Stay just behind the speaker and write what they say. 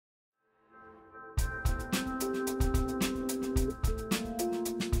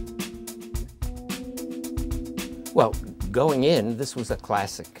Well, going in, this was a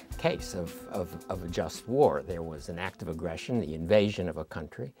classic case of a just war. There was an act of aggression, the invasion of a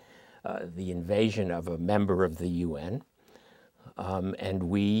country, the invasion of a member of the UN, and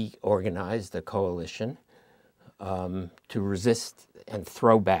we organized a coalition to resist and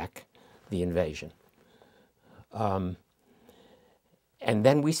throw back the invasion. And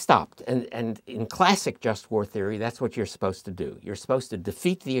then we stopped. And in classic just war theory, that's what you're supposed to do. You're supposed to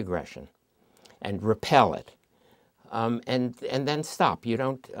defeat the aggression and repel it, and then stop. You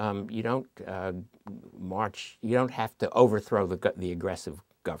don't march. You don't have to overthrow the aggressive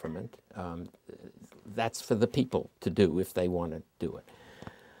government. That's for the people to do if they want to do it.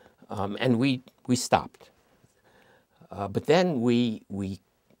 And we stopped. But then we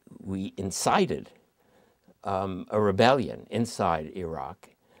incited a rebellion inside Iraq,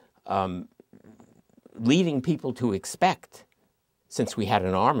 leading people to expect, since we had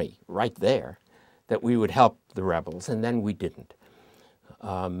an army right there, that we would help the rebels, and then we didn't.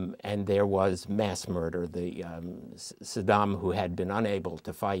 And there was mass murder. Saddam, who had been unable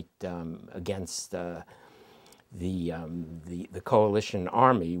to fight against the coalition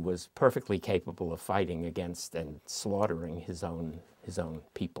army, was perfectly capable of fighting against and slaughtering his own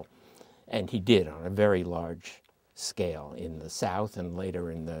people. And he did on a very large scale in the south and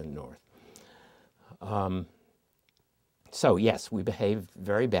later in the north. So yes, we behaved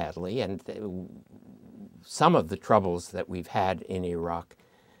very badly, and some of the troubles that we've had in Iraq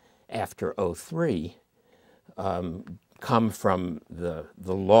after '03 come from the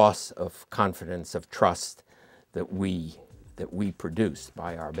loss of confidence, of trust that we produced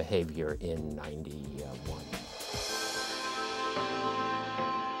by our behavior in '91.